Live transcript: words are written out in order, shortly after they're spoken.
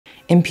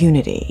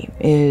Impunity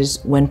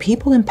is when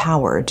people in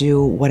power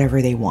do whatever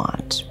they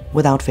want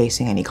without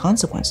facing any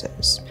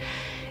consequences.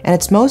 And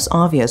it's most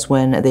obvious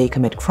when they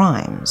commit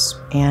crimes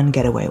and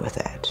get away with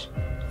it.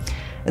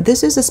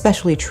 This is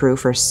especially true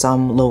for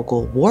some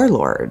local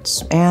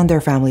warlords and their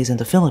families in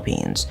the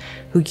Philippines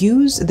who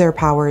use their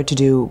power to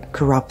do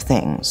corrupt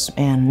things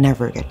and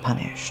never get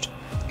punished.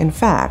 In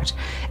fact,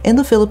 in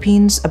the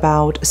Philippines,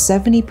 about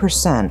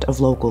 70% of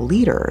local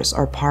leaders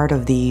are part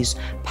of these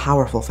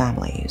powerful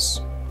families.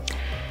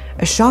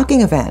 A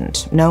shocking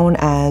event known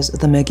as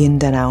the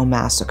Maguindanao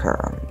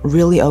Massacre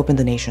really opened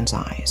the nation's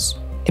eyes.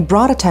 It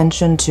brought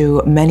attention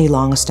to many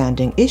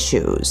long-standing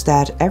issues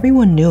that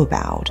everyone knew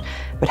about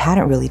but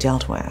hadn't really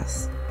dealt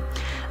with.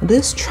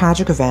 This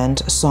tragic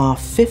event saw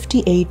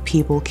 58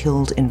 people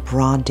killed in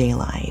broad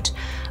daylight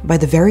by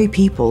the very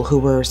people who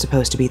were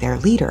supposed to be their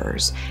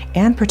leaders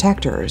and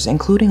protectors,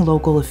 including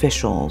local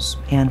officials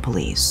and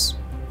police.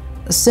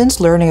 Since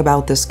learning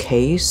about this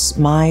case,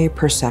 my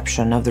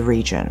perception of the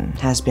region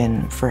has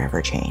been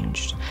forever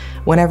changed.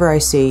 Whenever I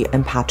see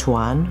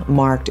Empatuan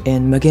marked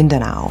in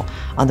Maguindanao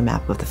on the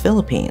map of the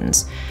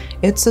Philippines,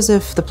 it's as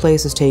if the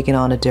place has taken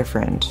on a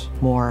different,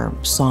 more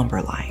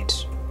somber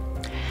light.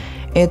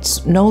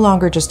 It's no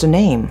longer just a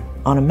name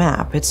on a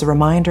map, it's a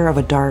reminder of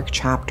a dark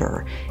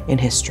chapter in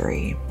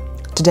history.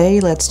 Today,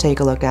 let's take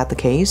a look at the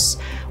case,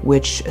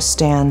 which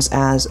stands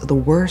as the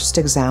worst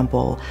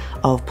example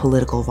of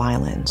political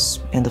violence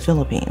in the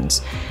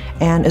Philippines,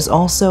 and is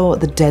also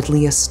the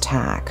deadliest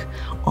attack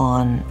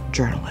on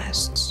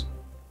journalists.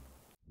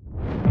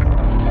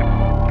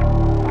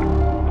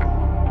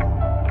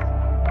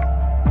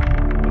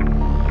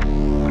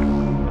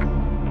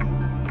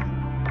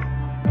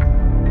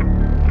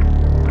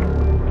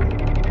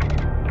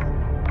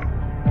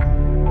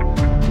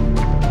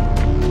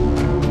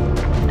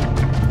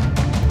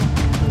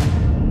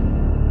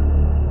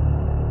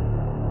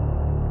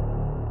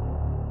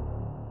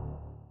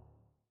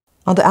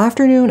 On the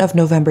afternoon of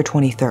November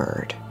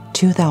 23rd,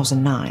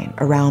 2009,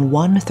 around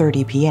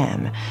 1:30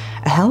 p.m.,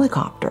 a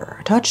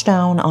helicopter touched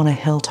down on a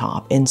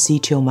hilltop in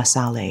Sitio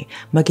Masale,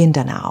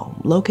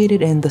 Maguindanao,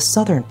 located in the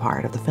southern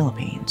part of the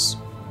Philippines.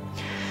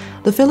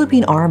 The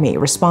Philippine Army,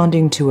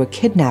 responding to a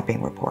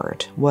kidnapping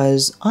report,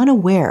 was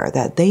unaware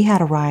that they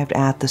had arrived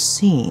at the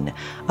scene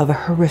of a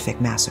horrific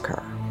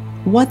massacre.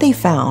 What they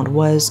found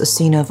was a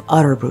scene of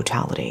utter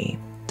brutality.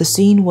 The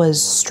scene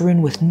was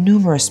strewn with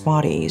numerous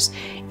bodies,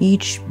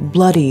 each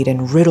bloodied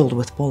and riddled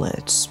with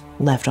bullets,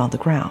 left on the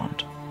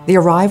ground. The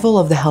arrival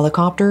of the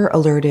helicopter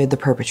alerted the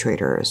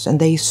perpetrators, and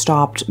they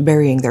stopped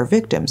burying their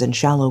victims in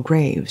shallow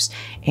graves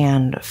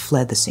and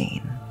fled the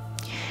scene.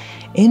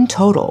 In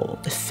total,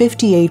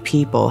 58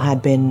 people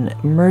had been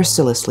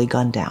mercilessly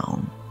gunned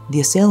down.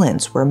 The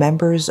assailants were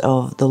members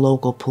of the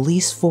local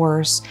police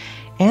force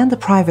and the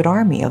private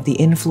army of the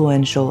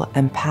influential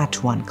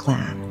Empatuan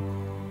clan.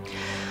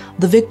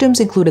 The victims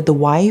included the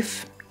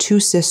wife, 2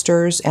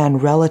 sisters,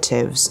 and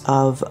relatives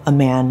of a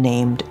man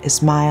named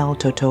Ismail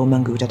Toto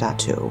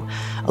Mangudadatu,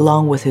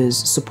 along with his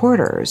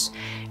supporters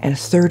and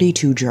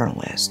 32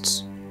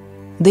 journalists.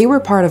 They were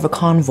part of a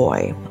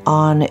convoy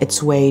on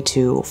its way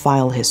to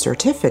file his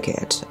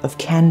certificate of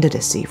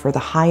candidacy for the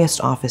highest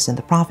office in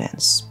the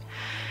province.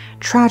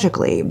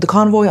 Tragically, the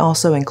convoy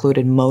also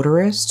included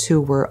motorists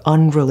who were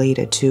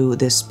unrelated to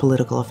this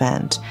political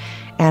event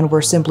and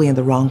were simply in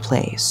the wrong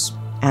place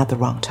at the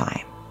wrong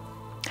time.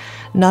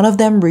 None of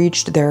them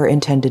reached their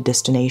intended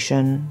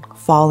destination,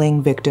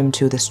 falling victim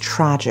to this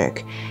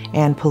tragic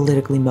and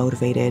politically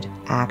motivated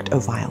act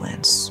of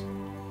violence.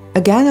 A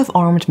gang of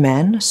armed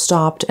men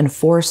stopped and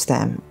forced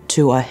them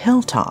to a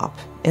hilltop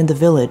in the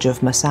village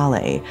of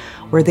Masale,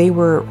 where they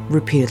were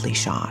repeatedly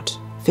shot.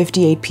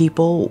 58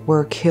 people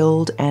were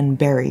killed and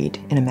buried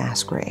in a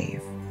mass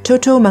grave.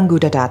 Toto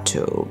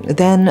Mangudadatu,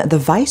 then the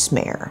vice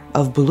mayor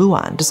of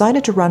Buluan,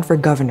 decided to run for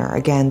governor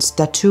against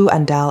Datu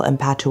Andal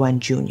Empatuan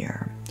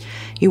Jr.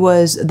 He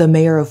was the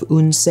mayor of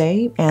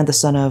Unsay and the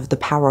son of the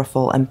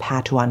powerful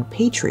Empatuan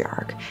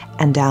patriarch,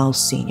 Andal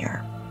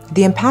Sr.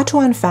 The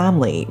Empatuan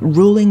family,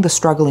 ruling the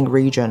struggling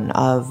region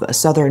of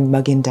southern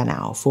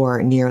Maguindanao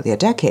for nearly a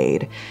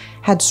decade,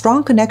 had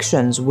strong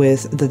connections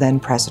with the then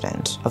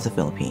president of the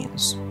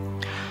Philippines.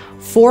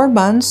 4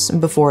 months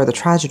before the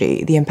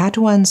tragedy, the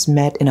Empatuans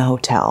met in a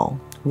hotel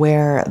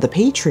where the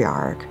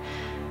patriarch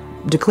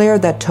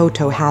declared that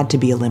Toto had to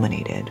be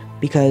eliminated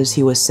because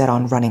he was set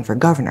on running for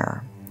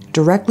governor,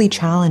 directly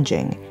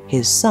challenging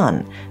his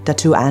son,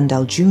 Datu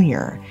Andal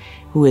Jr.,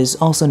 who is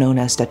also known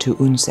as Datu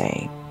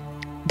Unsay.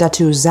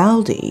 Datu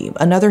Zaldi,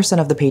 another son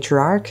of the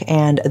patriarch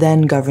and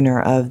then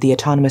governor of the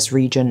autonomous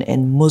region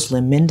in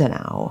Muslim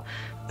Mindanao,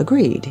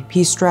 agreed.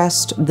 He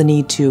stressed the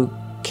need to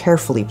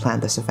carefully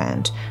plan this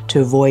event to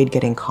avoid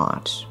getting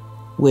caught,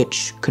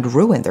 which could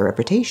ruin their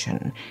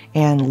reputation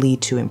and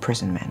lead to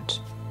imprisonment.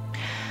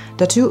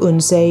 Datu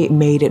Unsay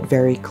made it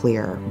very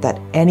clear that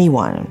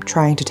anyone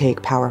trying to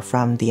take power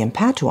from the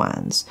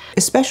Empatuans,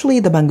 especially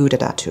the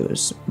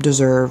Mangudadatus,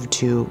 deserved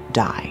to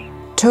die.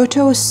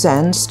 Toto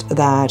sensed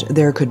that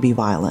there could be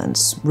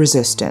violence,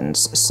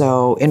 resistance,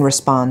 so in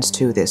response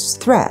to this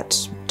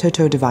threat,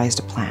 Toto devised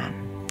a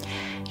plan.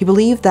 He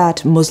believed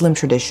that Muslim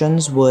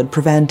traditions would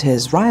prevent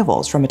his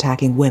rivals from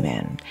attacking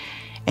women,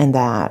 and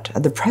that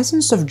the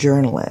presence of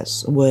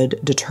journalists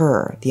would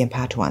deter the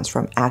Ampatuans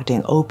from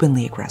acting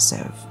openly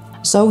aggressive.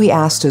 So he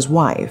asked his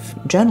wife,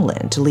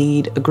 Jenlyn, to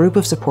lead a group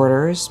of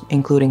supporters,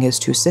 including his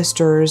two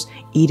sisters,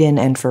 Eden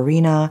and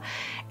Farina,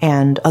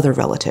 and other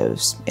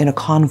relatives, in a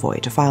convoy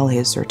to file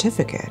his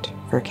certificate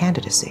for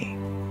candidacy.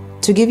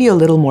 To give you a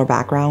little more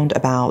background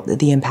about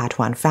the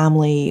Ampatuan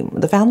family,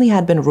 the family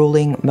had been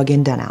ruling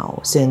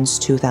Maguindanao since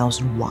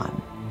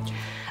 2001.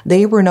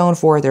 They were known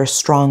for their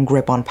strong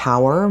grip on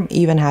power,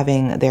 even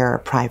having their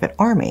private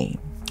army.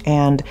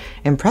 And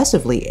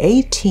impressively,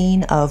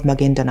 18 of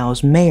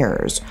Maguindanao's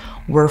mayors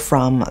were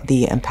from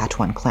the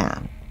Ampatuan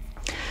clan.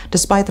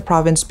 Despite the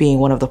province being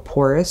one of the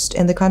poorest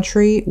in the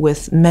country,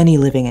 with many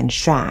living in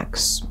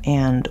shacks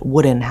and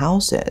wooden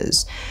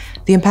houses,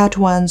 the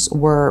Ampatuans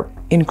were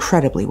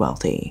incredibly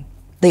wealthy.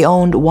 They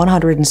owned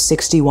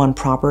 161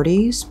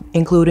 properties,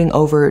 including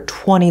over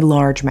 20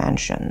 large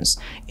mansions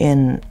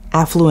in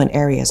affluent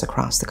areas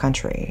across the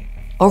country.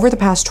 Over the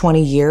past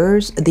 20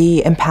 years,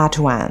 the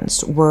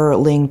Ampatuans were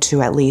linked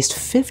to at least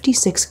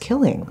 56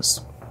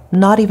 killings,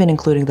 not even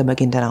including the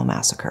Maguindanao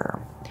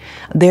Massacre.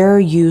 Their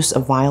use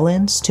of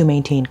violence to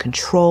maintain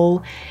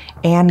control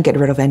and get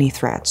rid of any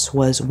threats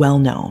was well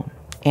known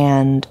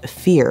and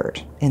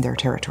feared in their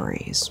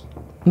territories.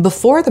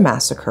 Before the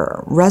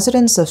massacre,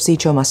 residents of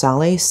Sitio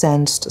Masale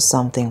sensed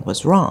something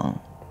was wrong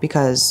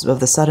because of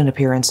the sudden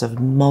appearance of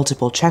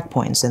multiple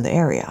checkpoints in the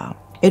area.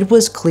 It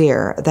was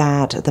clear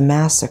that the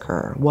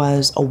massacre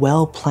was a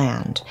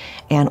well-planned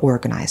and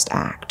organized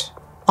act.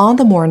 On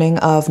the morning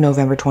of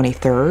November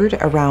 23rd,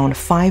 around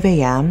 5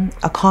 a.m.,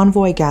 a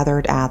convoy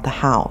gathered at the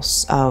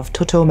house of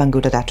Toto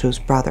Mangudadatu's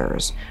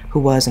brothers, who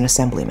was an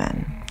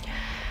assemblyman.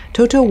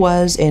 Toto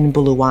was in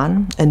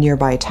Buluan, a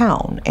nearby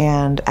town,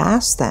 and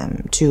asked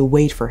them to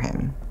wait for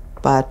him.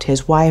 But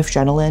his wife,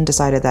 Jenlyn,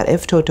 decided that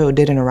if Toto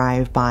didn't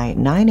arrive by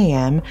 9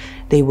 a.m.,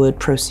 they would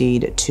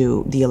proceed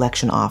to the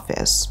election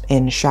office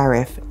in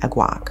Sharif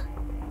Aguak.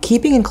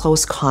 Keeping in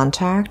close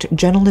contact,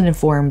 Jenlyn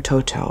informed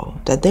Toto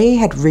that they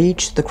had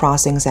reached the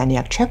Crossing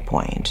Sanyak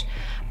checkpoint,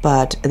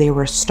 but they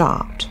were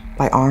stopped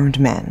by armed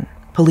men,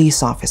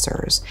 police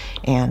officers,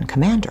 and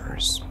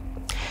commanders.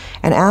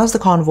 And as the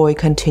convoy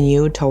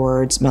continued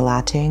towards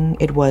Malating,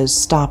 it was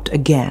stopped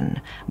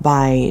again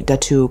by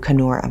Datu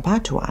Kanur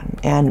Ampatuan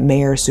and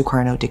Mayor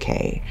Sukarno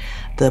Dike,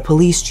 the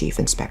police chief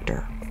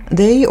inspector.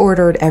 They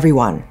ordered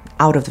everyone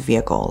out of the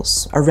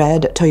vehicles. A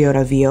red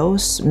Toyota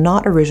Vios,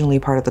 not originally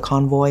part of the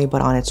convoy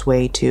but on its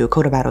way to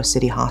Cotabato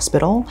City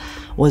Hospital,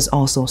 was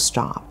also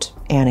stopped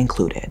and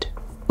included.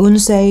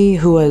 Unsay,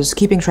 who was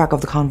keeping track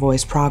of the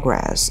convoy's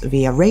progress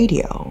via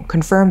radio,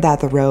 confirmed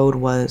that the road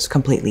was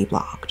completely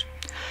blocked.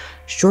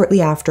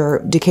 Shortly after,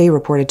 Dike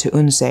reported to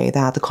Unsay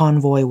that the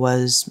convoy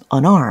was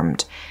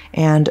unarmed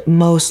and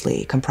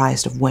mostly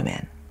comprised of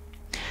women.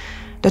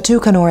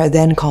 Datu Kanor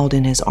then called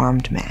in his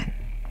armed men.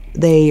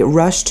 They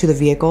rushed to the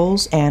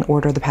vehicles and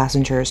ordered the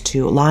passengers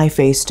to lie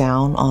face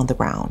down on the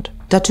ground.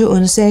 Datu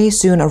Unsay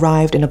soon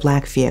arrived in a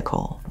black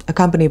vehicle,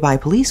 accompanied by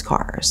police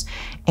cars,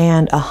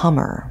 and a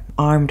Hummer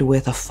armed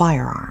with a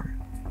firearm.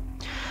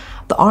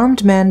 The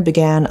armed men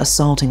began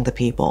assaulting the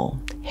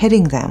people,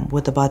 hitting them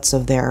with the butts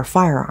of their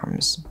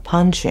firearms,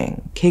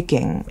 punching,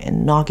 kicking,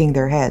 and knocking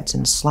their heads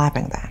and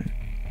slapping them.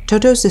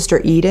 Toto's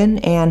sister Eden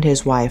and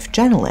his wife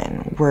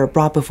Jenlyn were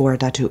brought before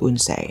Datu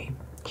Unsay.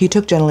 He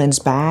took Jenlyn's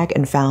bag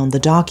and found the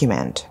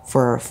document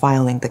for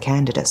filing the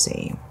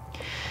candidacy.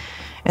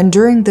 And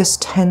during this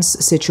tense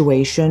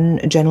situation,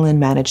 Jenlyn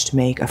managed to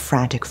make a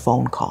frantic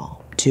phone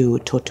call to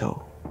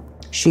Toto.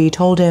 She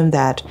told him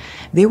that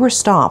they were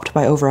stopped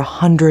by over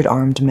 100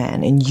 armed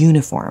men in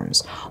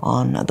uniforms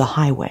on the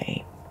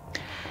highway.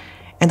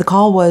 And the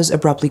call was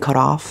abruptly cut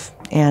off,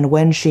 and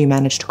when she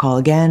managed to call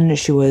again,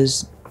 she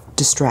was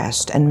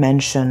distressed and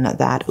mentioned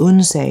that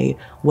Unsay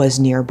was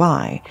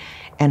nearby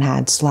and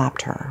had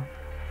slapped her.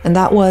 And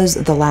that was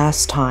the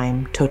last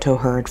time Toto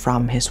heard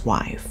from his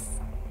wife.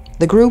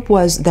 The group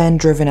was then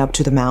driven up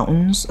to the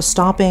mountains,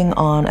 stopping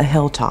on a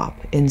hilltop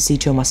in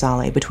Sitio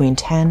Masale between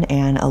 10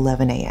 and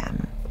 11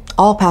 a.m.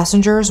 All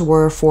passengers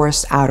were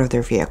forced out of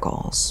their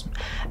vehicles.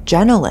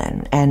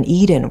 Jenlyn and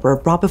Eden were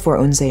brought before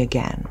Unsay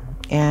again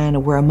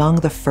and were among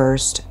the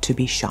first to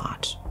be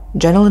shot.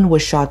 Jenlyn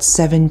was shot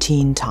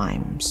 17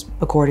 times,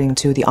 according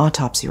to the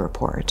autopsy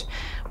report,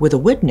 with a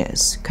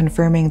witness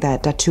confirming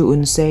that Datu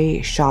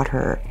Unsay shot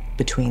her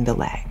between the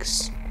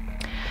legs.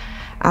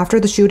 After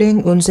the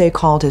shooting, Unsay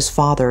called his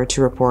father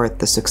to report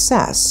the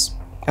success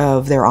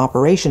of their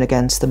operation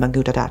against the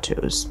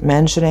Mangudadatus,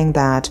 mentioning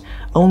that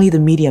only the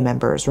media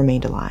members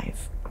remained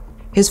alive.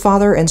 His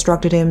father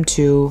instructed him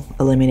to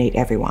eliminate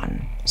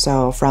everyone.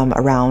 So from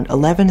around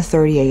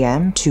 11:30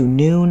 a.m. to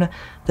noon,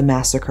 the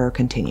massacre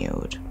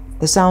continued.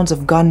 The sounds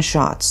of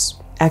gunshots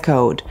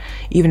echoed,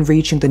 even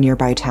reaching the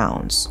nearby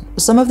towns.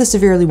 Some of the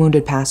severely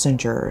wounded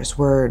passengers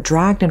were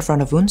dragged in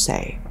front of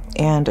Unsay,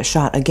 and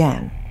shot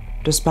again,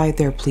 despite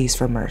their pleas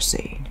for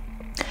mercy.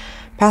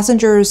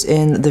 Passengers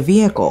in the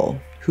vehicle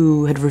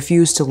who had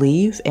refused to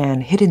leave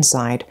and hid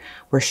inside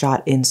were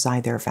shot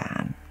inside their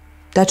van.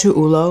 Datu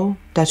Ulo,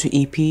 Datu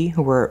Ipi,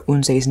 who were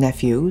Unse's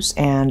nephews,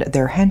 and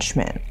their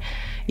henchmen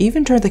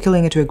even turned the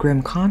killing into a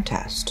grim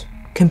contest,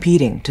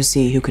 competing to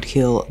see who could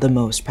kill the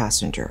most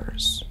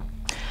passengers.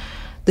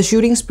 The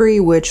shooting spree,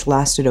 which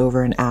lasted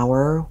over an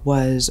hour,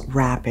 was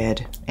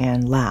rapid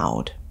and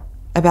loud.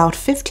 About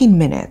 15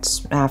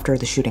 minutes after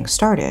the shooting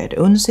started,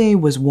 Unse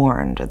was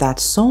warned that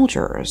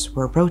soldiers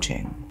were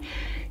approaching.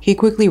 He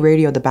quickly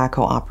radioed the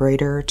backhoe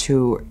operator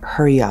to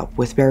hurry up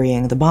with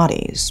burying the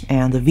bodies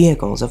and the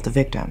vehicles of the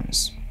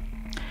victims.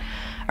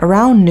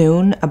 Around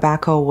noon, a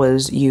backhoe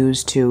was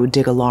used to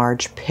dig a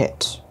large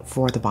pit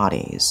for the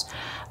bodies.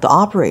 The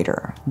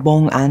operator,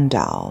 Bong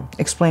Andal,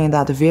 explained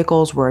that the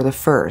vehicles were the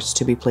first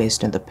to be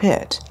placed in the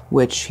pit,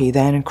 which he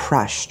then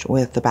crushed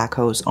with the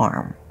backhoe's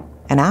arm.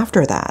 And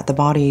after that, the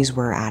bodies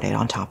were added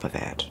on top of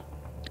it.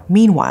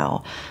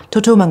 Meanwhile,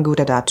 Toto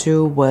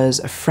Mangudadatu was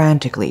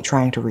frantically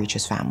trying to reach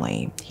his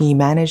family. He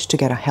managed to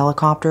get a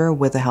helicopter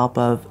with the help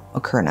of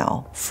a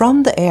colonel.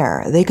 From the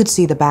air, they could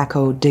see the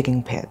backhoe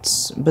digging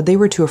pits, but they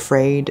were too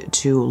afraid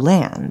to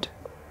land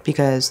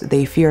because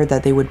they feared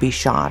that they would be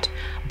shot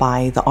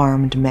by the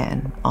armed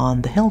men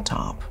on the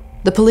hilltop.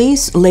 The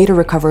police later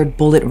recovered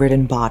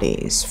bullet-ridden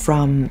bodies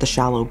from the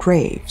shallow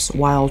graves,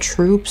 while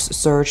troops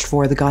searched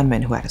for the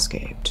gunmen who had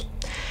escaped.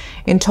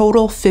 In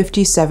total,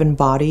 57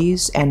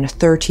 bodies and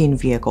 13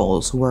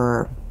 vehicles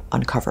were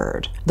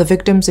uncovered. The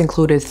victims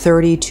included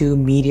 32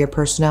 media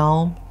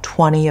personnel,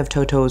 20 of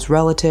Toto's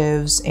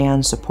relatives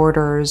and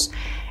supporters,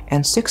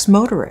 and 6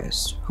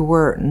 motorists who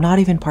were not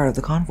even part of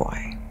the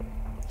convoy.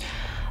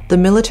 The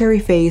military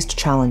faced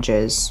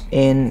challenges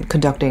in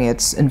conducting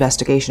its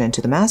investigation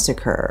into the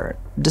massacre,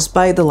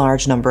 despite the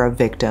large number of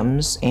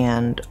victims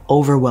and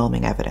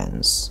overwhelming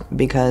evidence,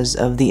 because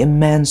of the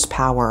immense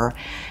power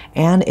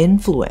and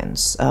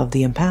influence of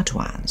the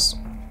Ampatuans.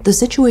 The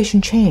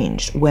situation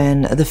changed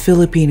when the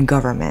Philippine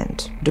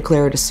government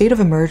declared a state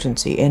of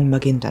emergency in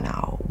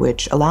Maguindanao,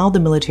 which allowed the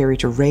military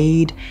to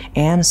raid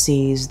and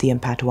seize the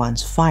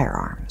Ampatuans'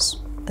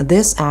 firearms.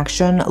 This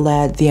action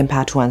led the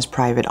Ampatuans'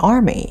 private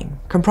army,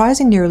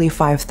 comprising nearly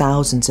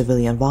 5,000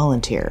 civilian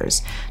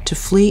volunteers, to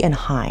flee and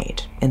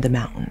hide in the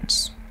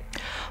mountains.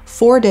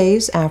 4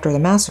 days after the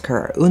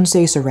massacre,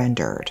 Unse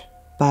surrendered,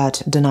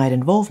 but denied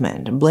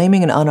involvement,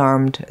 blaming an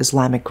unarmed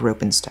Islamic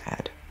group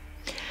instead.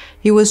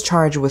 He was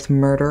charged with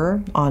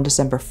murder on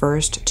December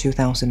 1st,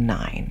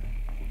 2009.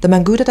 The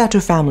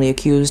Mangudadatu family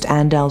accused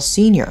Andal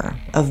Sr.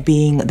 of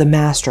being the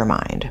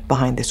mastermind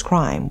behind this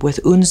crime, with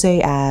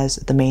Unse as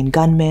the main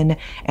gunman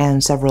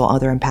and several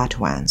other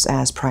Ampatuans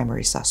as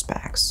primary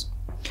suspects.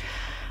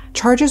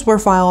 Charges were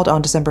filed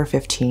on December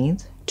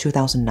 15th,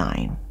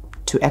 2009.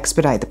 To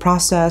expedite the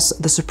process,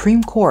 the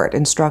Supreme Court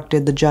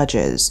instructed the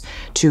judges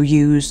to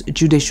use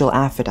judicial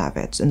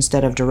affidavits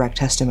instead of direct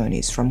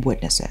testimonies from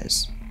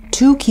witnesses.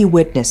 2 key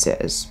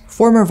witnesses,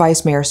 former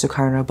Vice Mayor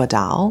Sukarno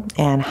Badal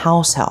and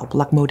House Help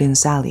Lakmodin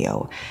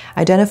Salio,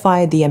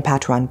 identified the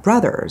Ampatuan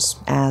brothers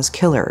as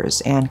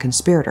killers and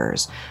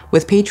conspirators,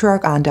 with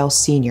Patriarch Andal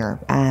Sr.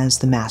 as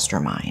the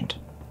mastermind.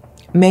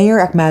 Mayor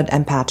Ahmad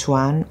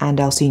Ampatuan,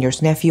 Andal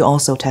Sr.'s nephew,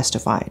 also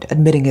testified,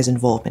 admitting his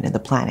involvement in the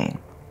planning.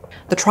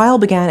 The trial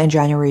began in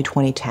January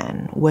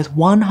 2010 with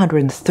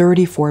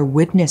 134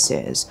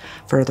 witnesses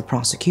for the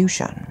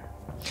prosecution.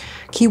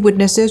 Key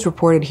witnesses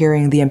reported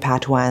hearing the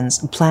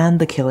Ampatuans planned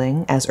the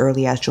killing as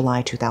early as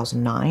July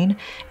 2009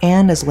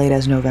 and as late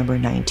as November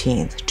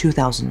 19,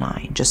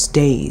 2009, just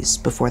days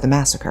before the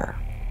massacre.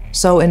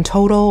 So in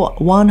total,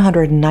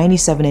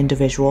 197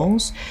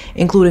 individuals,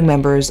 including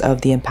members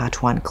of the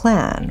Ampatuan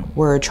clan,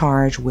 were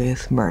charged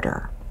with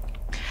murder.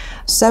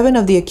 7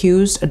 of the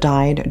accused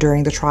died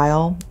during the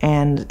trial,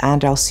 and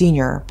Andal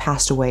Sr.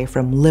 passed away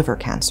from liver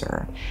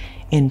cancer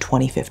in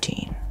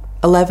 2015.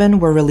 11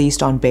 were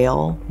released on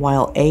bail,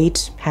 while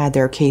 8 had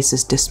their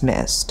cases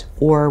dismissed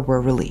or were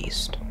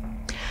released.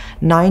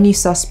 90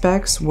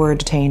 suspects were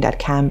detained at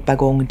Camp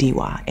Bagong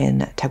Diwa in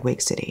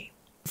Taguig City.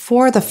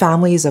 For the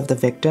families of the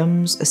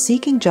victims,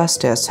 seeking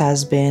justice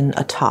has been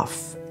a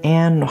tough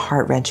and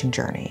heart-wrenching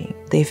journey.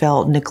 They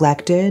felt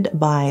neglected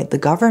by the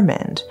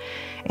government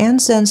and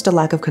sensed a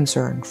lack of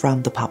concern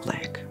from the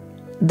public.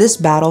 This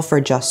battle for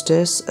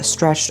justice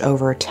stretched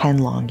over 10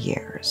 long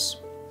years.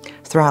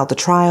 Throughout the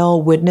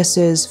trial,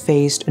 witnesses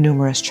faced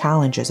numerous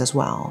challenges as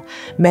well.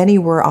 Many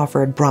were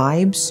offered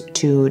bribes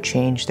to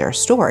change their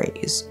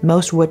stories.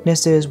 Most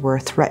witnesses were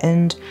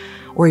threatened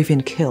or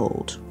even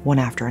killed one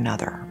after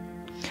another.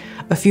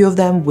 A few of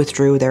them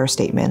withdrew their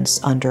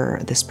statements under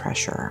this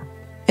pressure.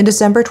 In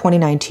December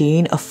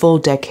 2019, a full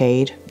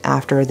decade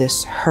after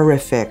this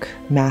horrific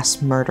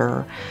mass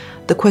murder,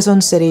 the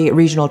Quezon City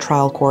Regional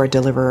Trial Court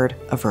delivered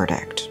a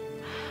verdict.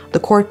 The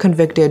court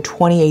convicted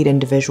 28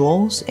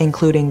 individuals,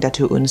 including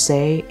Datu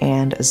Unse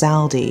and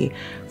Zaldi,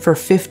 for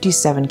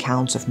 57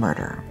 counts of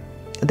murder.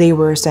 They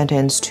were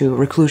sentenced to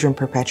reclusion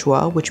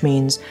perpetua, which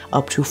means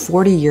up to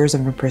 40 years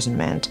of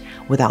imprisonment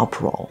without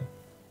parole.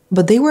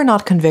 But they were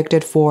not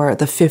convicted for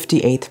the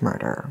 58th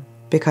murder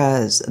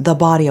because the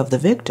body of the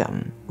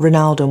victim,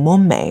 Ronaldo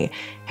Momme,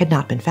 had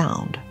not been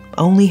found.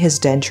 Only his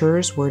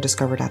dentures were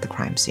discovered at the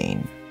crime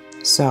scene.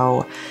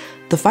 So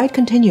the fight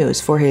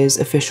continues for his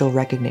official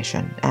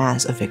recognition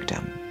as a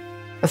victim.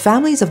 The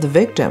families of the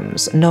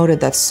victims noted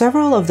that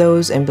several of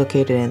those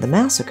implicated in the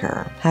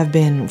massacre have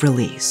been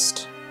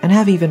released and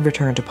have even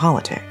returned to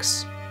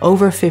politics.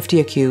 Over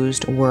 50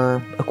 accused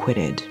were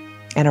acquitted,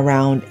 and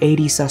around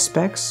 80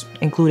 suspects,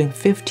 including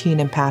 15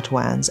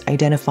 Ampatuans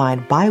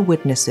identified by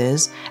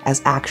witnesses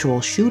as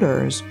actual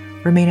shooters,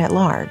 remain at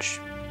large.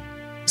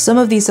 Some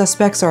of these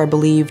suspects are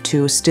believed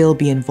to still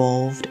be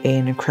involved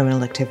in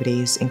criminal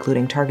activities,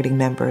 including targeting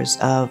members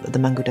of the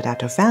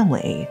Maguindanao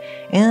family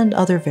and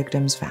other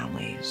victims'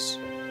 families.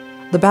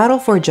 The battle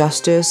for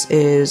justice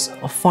is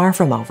far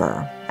from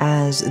over,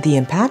 as the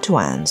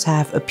Ampatuans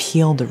have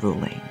appealed the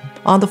ruling.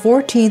 On the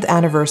 14th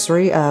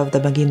anniversary of the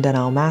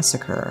Maguindanao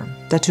Massacre,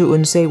 Datu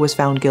Unsay was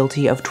found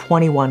guilty of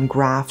 21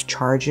 graft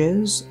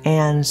charges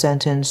and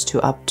sentenced to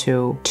up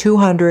to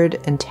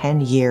 210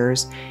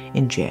 years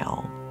in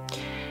jail.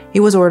 He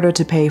was ordered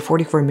to pay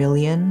 44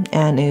 million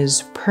and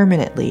is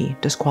permanently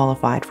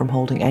disqualified from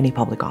holding any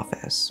public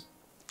office.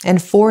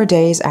 And 4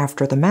 days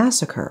after the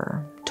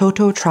massacre,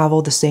 Toto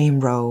traveled the same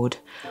road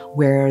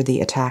where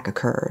the attack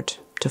occurred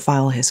to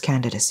file his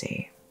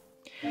candidacy.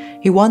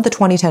 He won the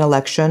 2010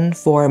 election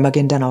for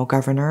Maguindanao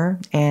governor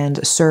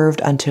and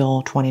served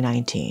until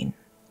 2019.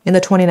 In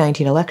the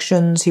 2019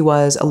 elections, he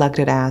was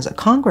elected as a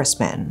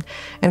congressman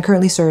and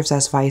currently serves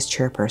as vice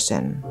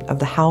chairperson of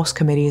the House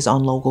Committees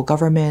on Local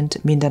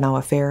Government, Mindanao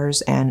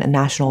Affairs, and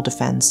National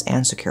Defense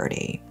and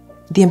Security.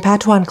 The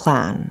Ampatuan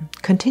clan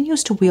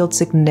continues to wield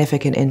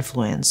significant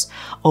influence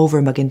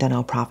over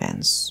Maguindanao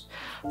province.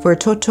 For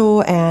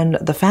Toto and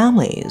the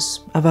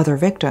families of other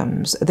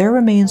victims, there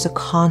remains a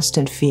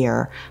constant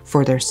fear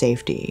for their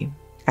safety,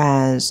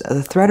 as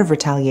the threat of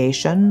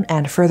retaliation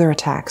and further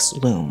attacks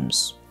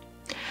looms.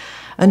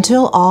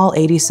 Until all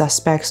 80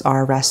 suspects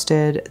are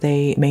arrested,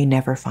 they may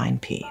never find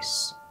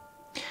peace.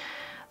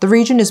 The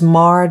region is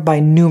marred by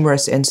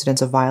numerous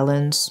incidents of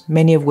violence,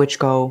 many of which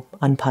go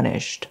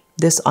unpunished.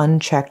 This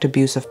unchecked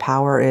abuse of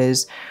power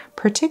is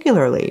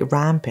particularly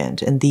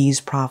rampant in these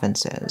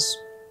provinces.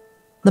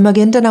 The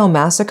Maguindanao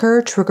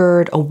Massacre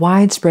triggered a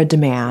widespread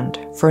demand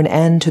for an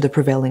end to the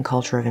prevailing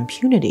culture of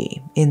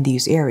impunity in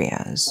these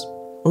areas.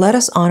 Let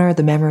us honor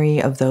the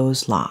memory of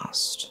those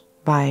lost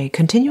by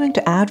continuing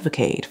to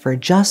advocate for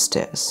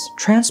justice,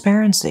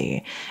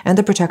 transparency, and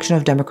the protection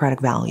of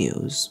democratic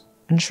values,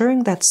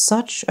 ensuring that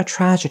such a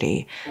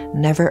tragedy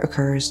never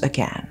occurs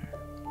again.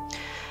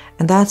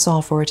 And that's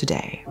all for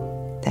today.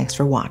 Thanks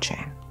for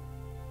watching.